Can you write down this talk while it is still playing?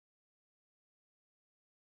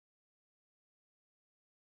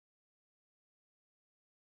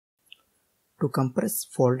To compress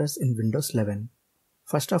folders in Windows 11,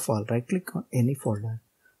 first of all right-click on any folder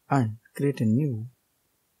and create a new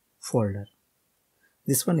folder.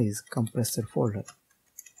 This one is compressor folder.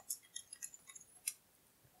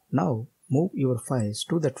 Now move your files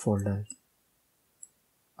to that folder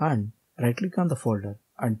and right-click on the folder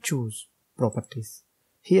and choose Properties.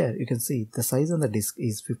 Here you can see the size on the disk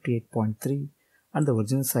is 58.3 and the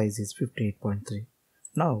original size is 58.3.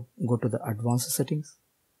 Now go to the Advanced Settings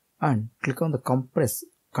and click on the Compress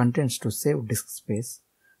Contents to save disk space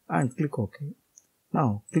and click OK.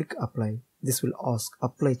 Now click Apply. This will ask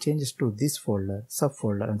apply changes to this folder,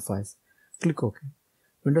 subfolder and files. Click OK.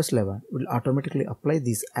 Windows 11 will automatically apply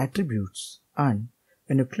these attributes, and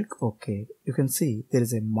when you click OK, you can see there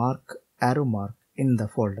is a arrow mark in the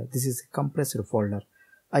folder. This is a compressed folder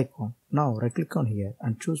icon. Now right click on here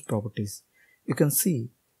and choose Properties. You can see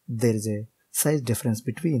there is a size difference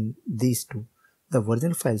between these two. The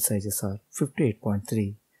original file sizes are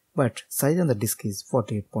 58.3, but size on the disk is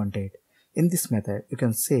 48.8. In this method, you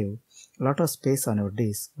can save a lot of space on your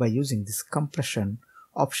disk by using this compression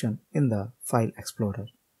option in the File Explorer.